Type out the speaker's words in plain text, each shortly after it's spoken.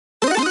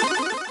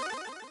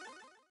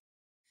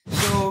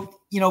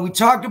we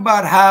talked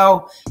about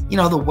how,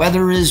 the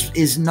weather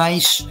is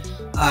nice.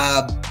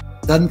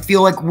 Doesn't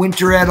feel like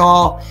winter at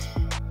all.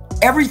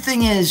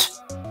 Everything is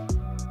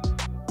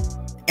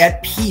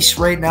at peace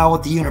right now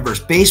with the universe.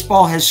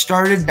 Baseball has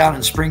started down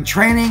in spring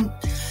training.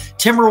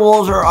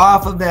 Timberwolves are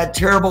off of that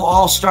terrible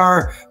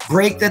all-star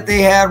break that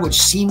they had,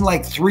 which seemed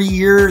like 3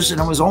 years,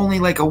 and it was only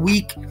like a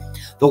week.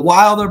 The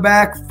Wild are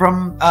back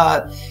from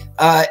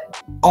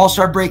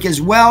all-star break as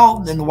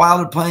well, and the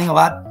Wild are playing a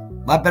lot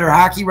better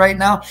hockey right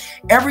now.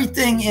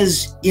 Everything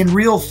is in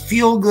real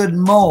feel-good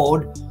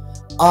mode.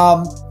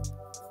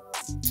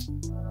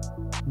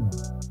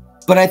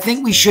 But I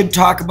think we should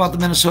talk about the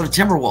Minnesota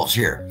Timberwolves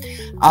here.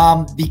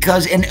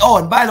 Because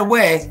by the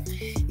way,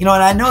 and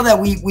I know that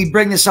we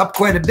bring this up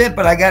quite a bit,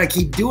 but I got to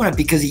keep doing it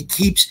because he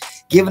keeps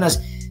giving us.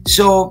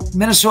 So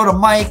Minnesota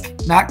Mike,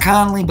 not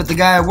Conley, but the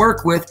guy I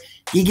work with,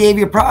 he gave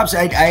you props.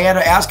 I had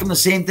to ask him the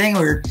same thing.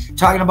 We were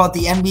talking about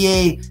the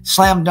NBA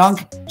Slam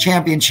Dunk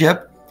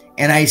Championship,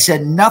 and I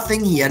said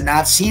nothing. He had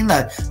not seen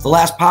the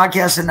last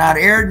podcast had not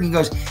aired, and he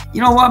goes,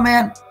 "You know what,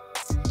 man?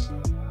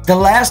 The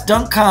last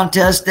dunk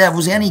contest that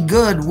was any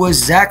good was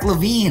Zach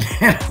LaVine."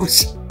 And it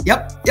was,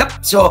 yep.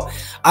 So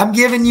I'm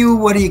giving you,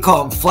 what do you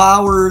call them,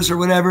 flowers or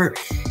whatever.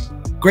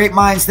 Great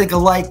minds think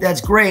alike.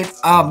 That's great.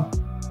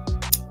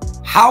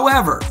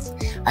 However,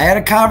 I had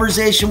a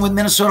conversation with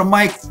Minnesota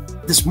Mike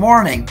this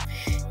morning,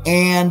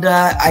 and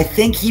I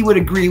think he would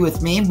agree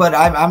with me, but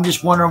I'm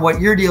just wondering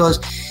what your deal is.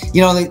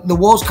 The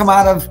Wolves come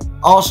out of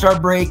All-Star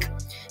break,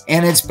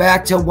 and it's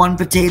back to one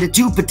potato,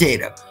 two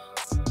potato.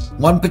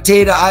 One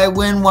potato, I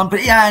win. One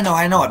potato. Yeah,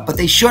 I know it. But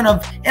they shouldn't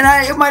have. And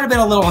it might have been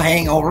a little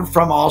hangover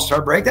from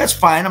All-Star break. That's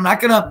fine. I'm not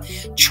going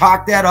to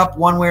chalk that up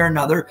one way or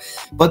another.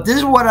 But this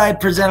is what I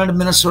presented to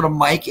Minnesota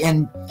Mike.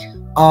 And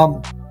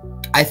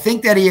I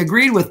think that he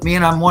agreed with me.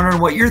 And I'm wondering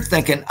what you're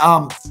thinking.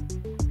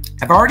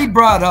 I've already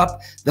brought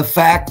up the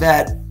fact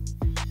that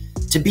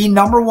to be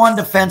number one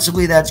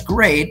defensively, that's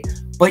great.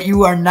 But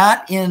you are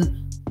not in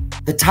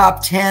the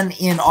top 10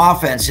 in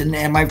offense. And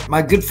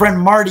my good friend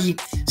Marty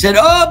said,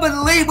 "Oh, but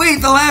wait,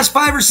 the last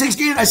 5 or 6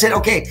 games." I said,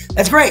 "Okay,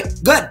 that's great,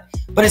 good,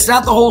 but it's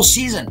not the whole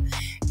season."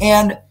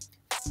 And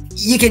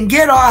you can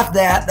get off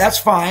that, that's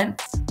fine.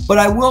 But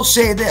I will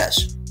say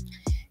this: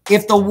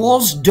 if the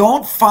Wolves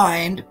don't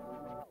find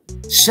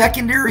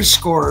secondary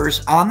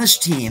scorers on this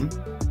team,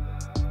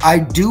 I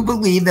do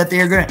believe that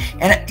they're going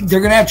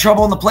to have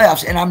trouble in the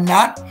playoffs. And I'm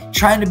not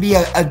trying to be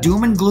a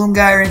doom and gloom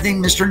guy or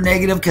anything, Mr.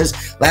 Negative, because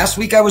last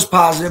week I was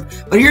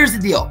positive. But here's the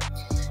deal.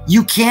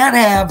 You can't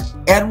have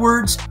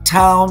Edwards,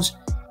 Towns,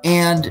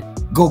 and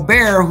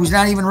Gobert, who's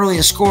not even really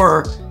a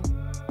scorer,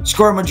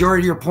 score a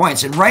majority of your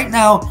points. And right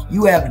now,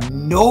 you have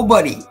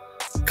nobody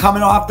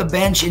coming off the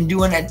bench and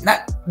doing it.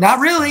 Not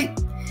really.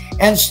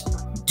 And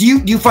do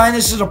you find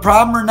this is a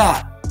problem or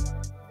not?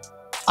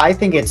 I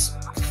think it's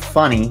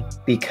funny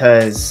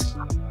because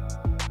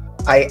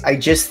I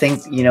just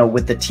think,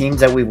 with the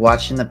teams that we've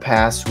watched in the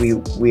past,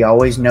 we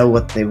always know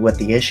what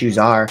the issues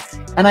are.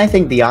 And I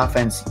think the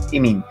offense,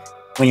 when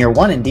you're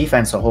one in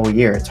defense the whole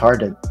year, it's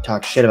hard to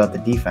talk shit about the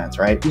defense,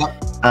 right?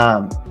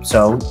 Yep.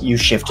 So you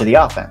shift to the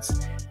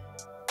offense.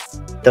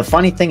 The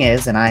funny thing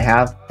is, and I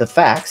have the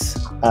facts,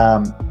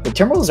 the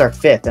Timberwolves are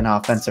 5th in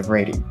offensive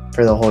rating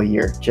for the whole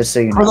year, just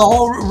so you know. For the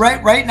whole,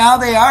 right now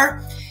they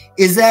are?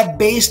 Is that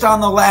based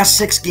on the last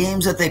 6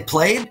 games that they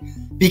played?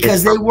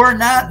 Because they were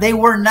not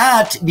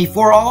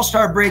before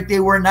All-Star break, they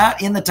were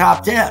not in the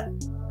top 10.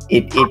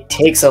 It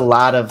takes a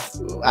lot of,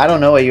 I don't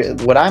know,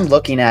 what I'm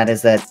looking at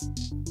is that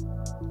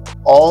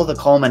all the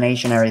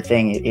culmination,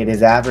 everything, it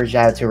is averaged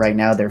out to right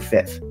now, they're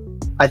 5th.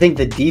 I think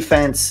the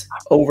defense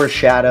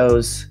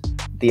overshadows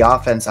the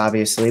offense,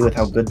 obviously, with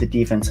how good the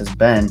defense has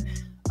been.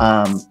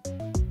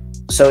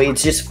 So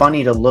it's just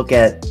funny to look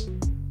at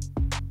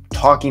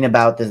talking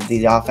about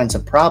the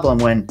offensive problem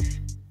when,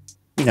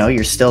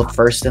 you're still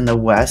 1st in the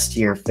West,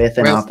 you're 5th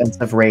in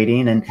offensive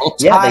rating, and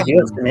yeah, they do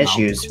have some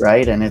issues,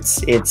 right? And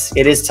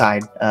it is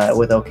tied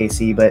with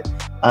OKC, but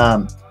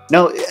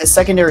no, a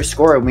secondary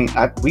scorer.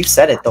 We've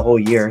said it the whole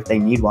year. They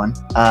need one.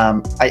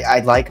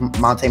 I like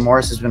Monte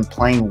Morris has been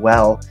playing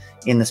well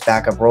in this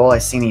backup role.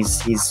 I've seen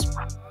he's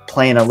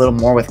playing a little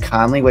more with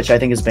Conley, which I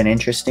think has been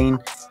interesting.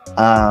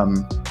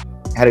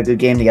 Had a good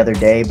game the other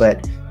day,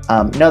 but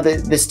no,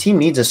 this team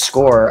needs a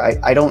scorer.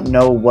 I don't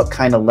know what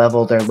kind of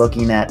level they're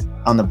looking at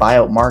on the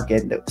buyout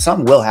market.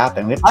 Something will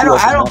happen. I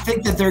don't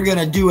think that they're going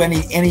to do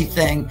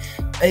anything.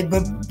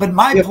 But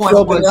my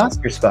point was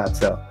roster spots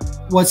though.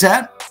 What's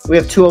that? We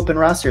have 2 open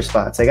roster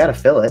spots. They got to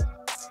fill it.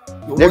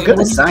 They're going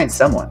to sign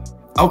someone.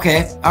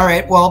 Okay, all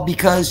right. Well,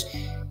 because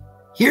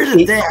here's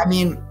the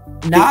thing.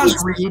 Nas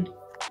Reed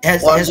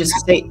has. Well,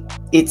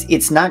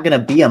 it's not going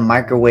to be a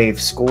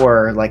microwave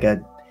scorer like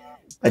a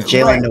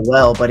Jalen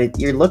Noel, but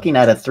you're looking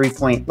at a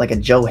 3-point, like a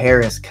Joe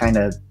Harris kind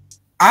of.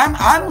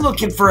 I'm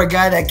looking for a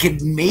guy that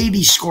could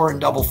maybe score in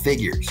double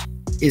figures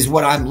is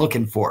what I'm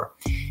looking for.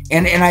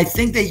 And I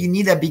think that you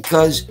need that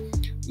because,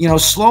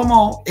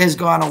 Slow-Mo has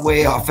gone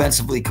away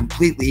offensively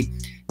completely.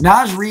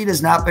 Nas Reed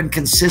has not been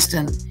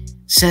consistent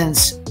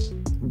since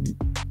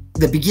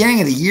the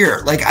beginning of the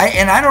year. Like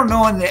I don't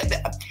know. And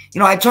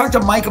I talked to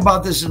Mike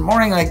about this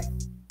morning. Like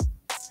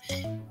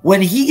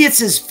when he gets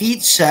his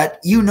feet set,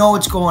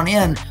 it's going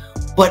in,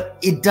 but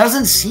it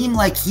doesn't seem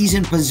like he's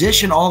in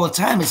position all the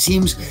time. It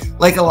seems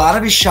like a lot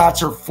of his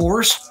shots are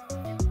forced.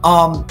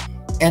 And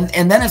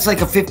then it's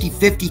like a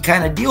 50-50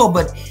 kind of deal,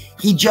 but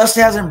he just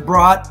hasn't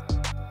brought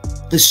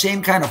the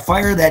same kind of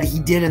fire that he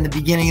did in the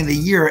beginning of the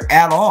year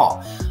at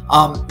all.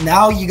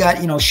 Now you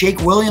got,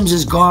 Shake Williams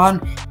is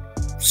gone.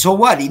 So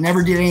what? He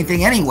never did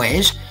anything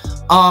anyways.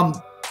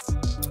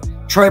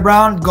 Troy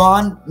Brown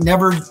gone.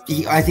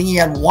 I think he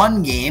had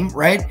one game,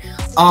 right?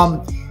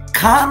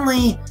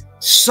 Conley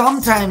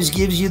sometimes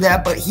gives you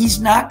that, but he's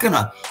not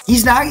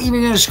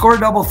even gonna score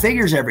double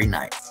figures every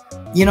night,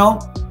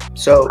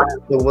 So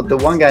the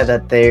one guy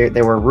that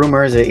there were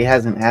rumors, it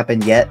hasn't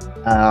happened yet,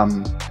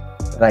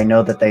 but I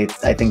know that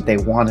I think they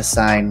want to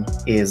sign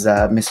is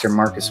Mr.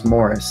 Marcus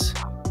Morris.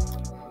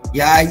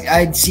 Yeah,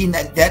 I'd seen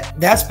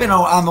that's been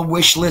on the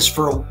wish list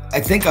for I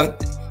think a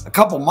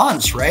couple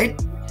months,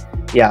 right?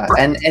 Yeah,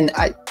 and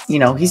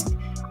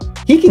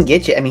he can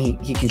get you. I mean,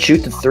 he can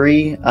shoot the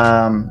three.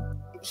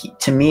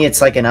 To me,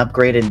 it's like an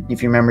upgraded.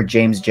 If you remember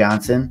James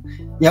Johnson,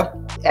 yep,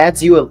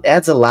 adds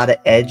a lot of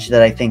edge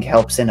that I think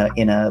helps in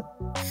a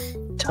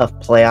tough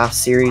playoff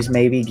series.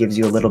 Maybe gives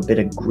you a little bit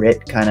of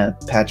grit, kind of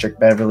Patrick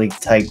Beverley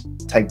type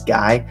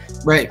guy,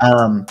 right?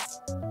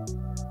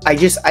 I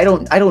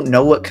don't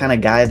know what kind of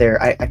guy there.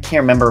 I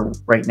can't remember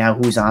right now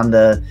who's on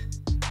the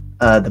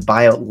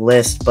buyout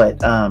list,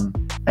 but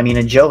I mean,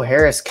 a Joe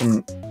Harris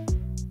can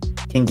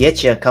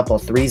get you a couple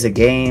threes a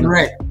game,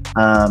 right?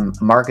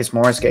 Marcus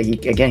Morris, he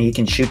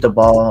can shoot the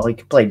ball, he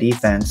can play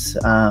defense.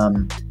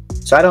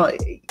 So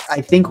I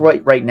think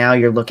right now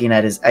you're looking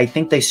at is I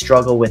think they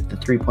struggle with the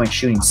 3-point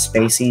shooting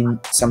spacing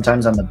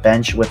sometimes on the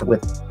bench with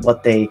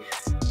what the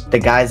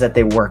guys that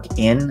they work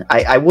in.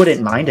 I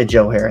wouldn't mind a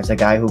Joe Harris, a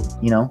guy who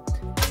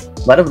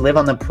let him live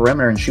on the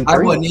perimeter and shoot. I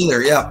wouldn't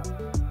either. Yeah,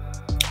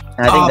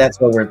 and I think that's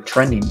what we're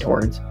trending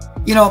towards.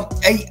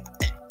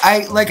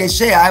 I like I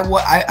say,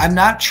 I'm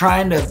not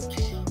trying to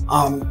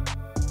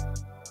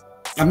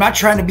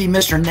be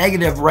Mr.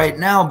 Negative right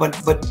now,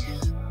 but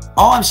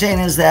all I'm saying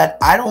is that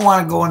I don't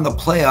want to go in the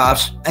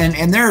playoffs,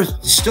 and there's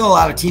still a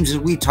lot of teams, as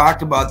we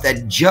talked about,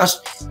 that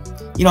just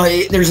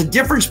there's a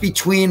difference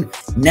between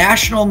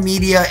national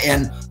media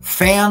and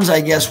fans.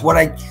 I guess what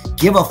I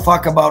give a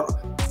fuck about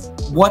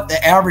what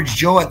the average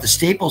Joe at the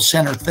Staples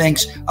Center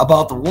thinks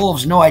about the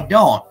Wolves. No, I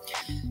don't.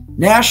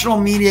 National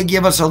media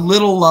give us a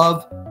little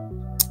love,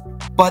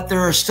 but there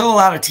are still a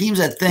lot of teams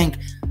that think,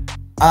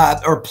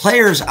 or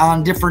players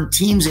on different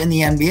teams in the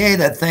NBA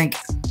that think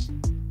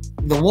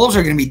the Wolves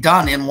are going to be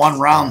done in one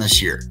round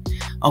this year.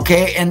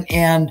 Okay.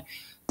 And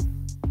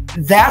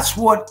that's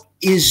what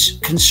is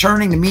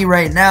concerning to me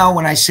right now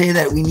when I say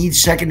that we need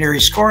secondary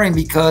scoring,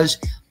 because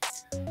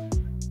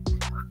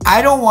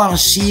I don't want to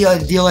see a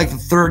deal like the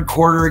third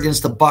quarter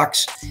against the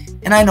Bucks.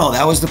 And I know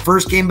that was the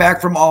first game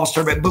back from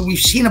All-Star, but we've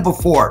seen it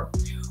before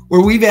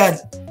where we've had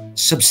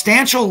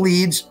substantial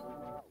leads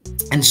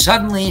and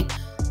suddenly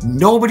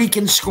nobody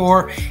can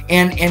score.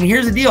 And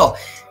here's the deal.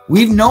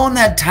 We've known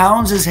that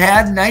Towns has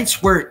had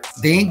nights where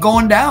they ain't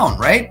going down,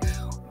 right?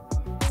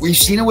 We've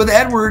seen it with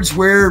Edwards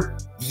where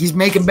he's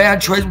making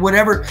bad choices,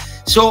 whatever.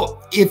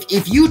 So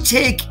if you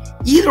take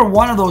either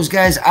one of those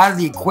guys out of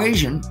the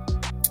equation,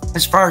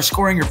 as far as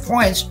scoring your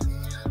points,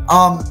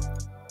 I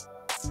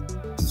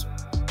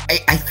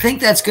think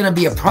that's going to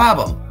be a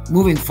problem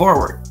moving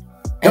forward.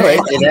 And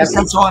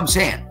that's all I'm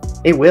saying.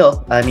 It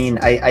will. I mean,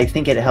 I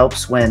think it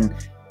helps when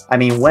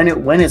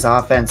is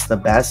offense the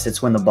best?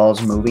 It's when the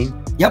ball's moving.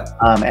 Yep.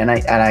 And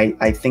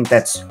I think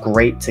that's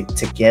great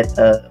to get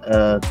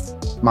a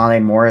Monte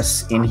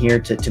Morris in here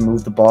to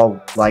move the ball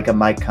like a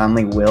Mike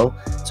Conley will.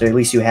 So at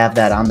least you have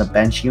that on the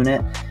bench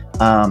unit.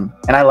 And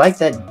I like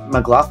that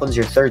McLaughlin's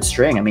your third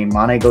string. I mean,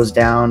 Monte goes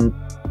down,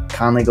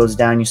 Conley goes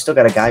down. You still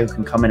got a guy who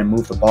can come in and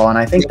move the ball. And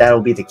I think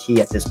that'll be the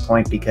key at this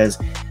point because,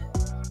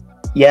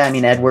 yeah, I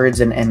mean, Edwards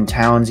and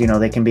Towns,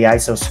 they can be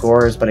ISO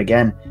scorers. But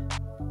again,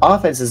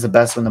 offense is the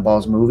best when the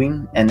ball's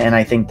moving. And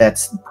I think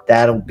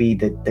that'll be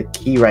the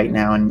key right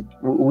now. And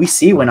we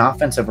see when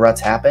offensive ruts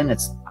happen,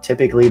 it's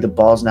typically the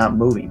ball's not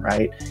moving,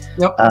 right?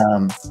 Yep.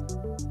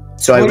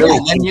 So I really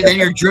then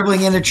you're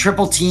dribbling into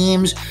triple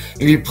teams,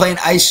 and you're playing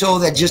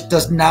ISO that just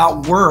does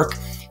not work.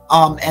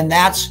 And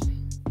that's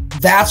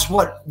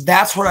what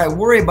I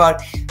worry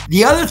about.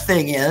 The other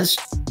thing is,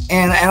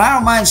 and I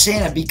don't mind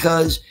saying it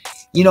because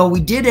we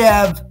did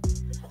have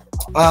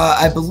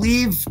I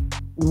believe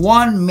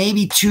one,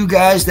 maybe two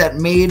guys that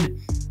made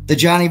the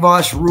Jonny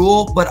Voss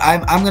rule, but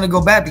I'm going to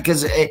go back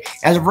because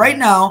as of right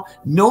now,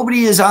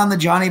 nobody is on the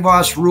Jonny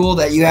Voss rule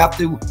that you have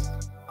to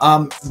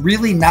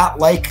really not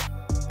like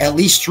at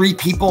least 3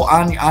 people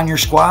on your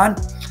squad.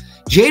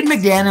 Jaden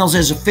McDaniels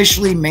has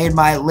officially made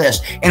my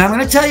list, and I'm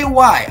going to tell you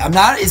why.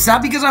 It's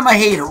not because I'm a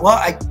hater. Well,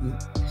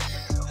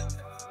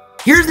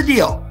 here's the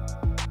deal.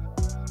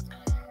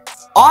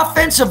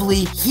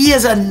 Offensively, he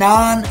is a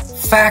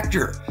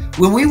non-factor.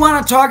 When we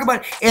want to talk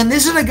about, and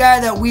this is a guy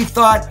that we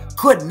thought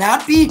could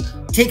not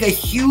take a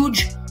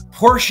huge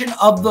portion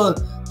of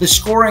the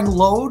scoring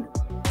load,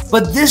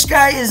 but this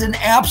guy is an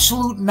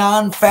absolute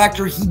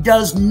non-factor. He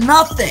does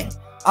nothing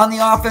on the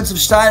offensive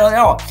side at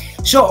all.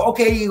 So,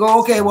 okay, you go,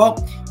 okay,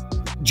 well,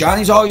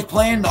 Johnny's always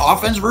playing the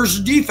offense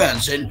versus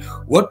defense. And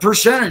what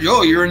percentage?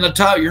 Oh, you're in the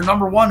top, you're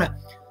number one.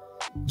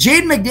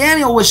 Jaden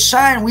McDaniel was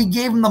signed. We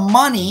gave him the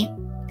money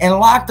and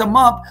locked him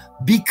up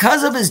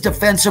because of his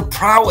defensive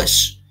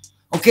prowess.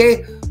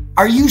 Okay,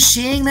 are you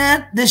seeing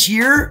that this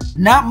year?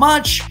 Not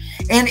much.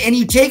 And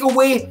you take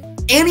away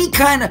any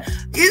kind of,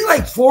 it's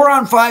like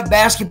 4-on-5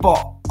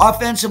 basketball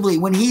offensively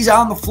when he's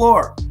on the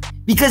floor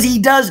because he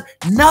does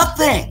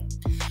nothing.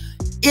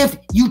 If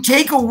you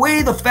take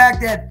away the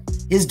fact that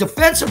his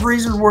defensive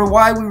reasons were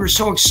why we were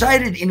so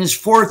excited in his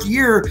 4th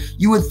year,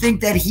 you would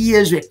think that he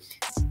is,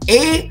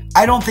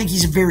 I don't think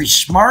he's very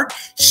smart.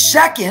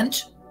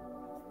 Second,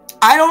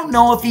 I don't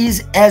know if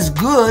he's as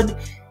good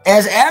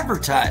as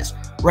advertised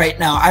right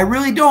now. I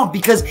really don't,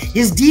 because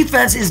his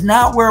defense is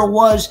not where it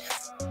was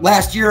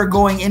last year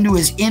going into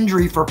his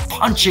injury for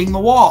punching the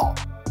wall.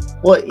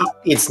 Well,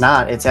 it's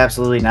not. It's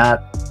absolutely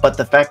not. But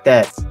the fact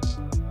that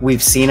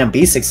we've seen him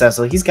be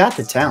successful, he's got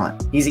the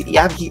talent. He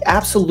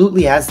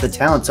absolutely has the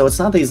talent. So it's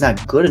not that he's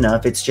not good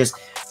enough. It's just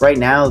right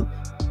now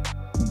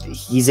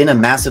he's in a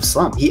massive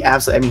slump. He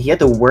absolutely, I mean, he had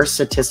the worst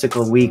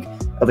statistical week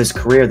of his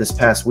career this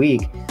past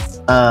week.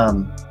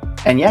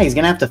 And yeah, he's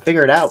going to have to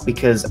figure it out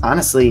because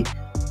honestly,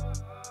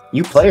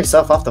 you play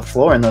yourself off the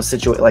floor in those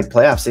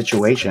playoff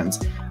situations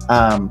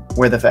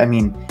where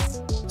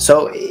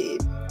so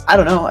I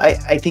don't know.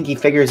 I think he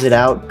figures it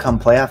out come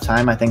playoff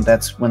time. I think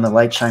that's when the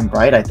lights shine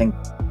bright. I think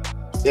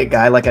a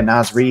guy like a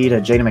Naz Reid,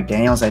 a Jaden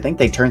McDaniels, I think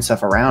they turn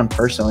stuff around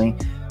personally.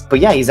 But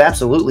yeah, he's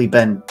absolutely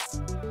been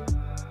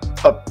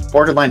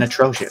borderline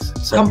atrocious.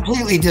 So.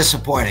 Completely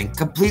disappointing.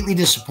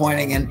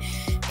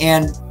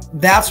 And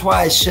that's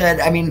why I said,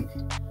 I mean,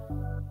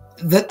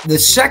 the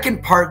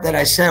second part that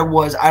I said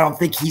was I don't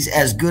think he's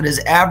as good as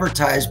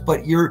advertised,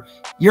 but you're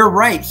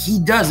right. He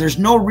does. There's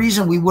no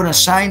reason we wouldn't have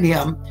signed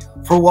him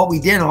for what we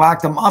did and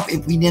locked him up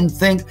if we didn't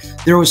think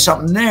there was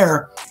something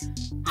there.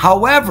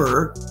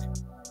 However,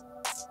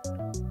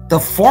 the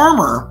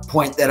former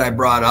point that I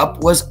brought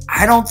up was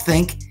I don't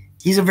think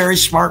he's a very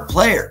smart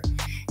player.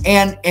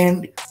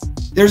 And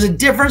there's a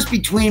difference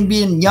between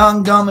being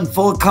young, dumb, and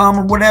full of cum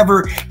or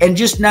whatever and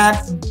just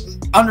not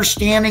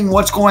understanding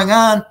what's going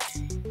on.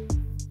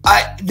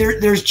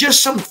 There's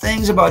just some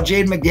things about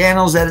Jaden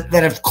McDaniels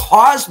that have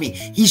caused me.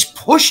 He's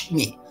pushed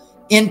me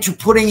into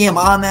putting him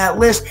on that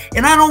list,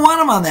 and I don't want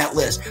him on that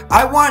list.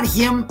 I want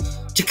him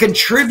to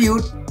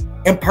contribute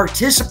and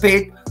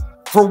participate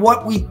for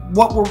what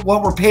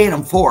we're paying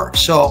him for.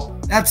 So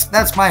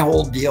that's my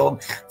whole deal.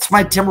 It's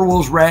my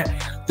Timberwolves rant.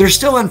 They're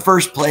still in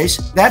first place.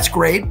 That's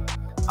great.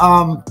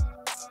 But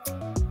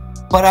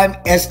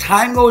as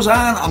time goes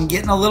on, I'm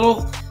getting a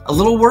little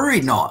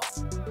worried, Noah.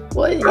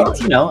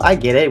 Well, I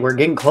get it. We're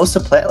getting close to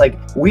play.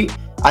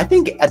 I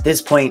think at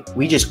this point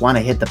we just want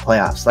to hit the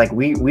playoffs. Like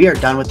we are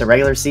done with the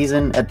regular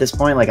season at this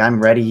point. Like I'm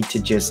ready to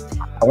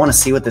I want to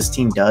see what this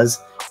team does.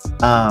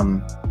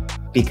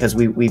 Because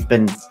we've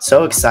been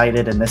so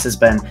excited, and this has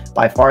been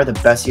by far the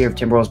best year of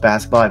Timberwolves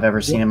basketball I've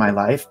ever seen in my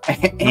life.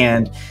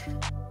 And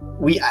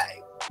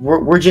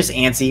we're just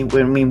antsy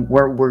when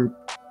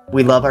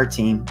we love our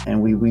team,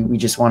 and we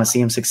just want to see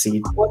them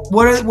succead.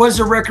 What was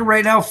the record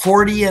right now?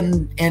 40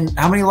 and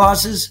how many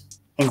losses?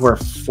 I think we're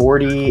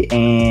 40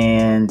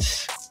 and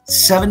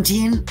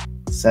 17.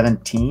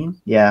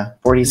 17, yeah,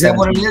 40. Is that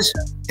what it is?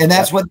 And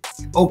that's what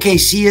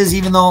OKC is,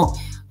 even though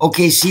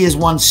OKC has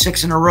won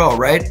 6 in a row,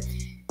 right?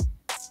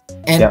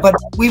 And but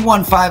we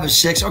won 5 of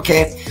 6.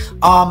 Okay.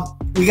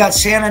 We got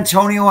San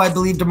Antonio, I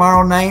believe,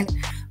 tomorrow night.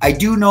 I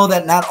do know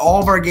that not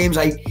all of our games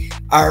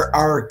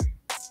are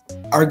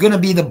going to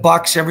be the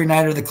Bucks every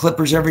night or the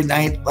Clippers every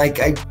night. Like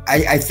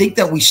I think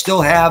that we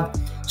still have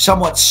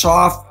somewhat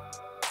soft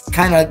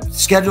kind of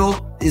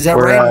schedule. Is that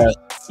right?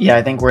 Yeah,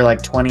 I think we're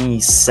like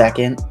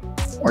 22nd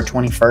or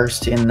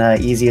 21st in the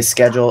easiest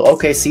schedule.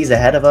 OKC's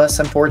ahead of us,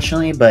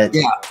 unfortunately, but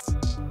yeah,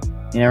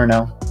 you never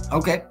know.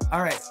 Okay.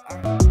 All right.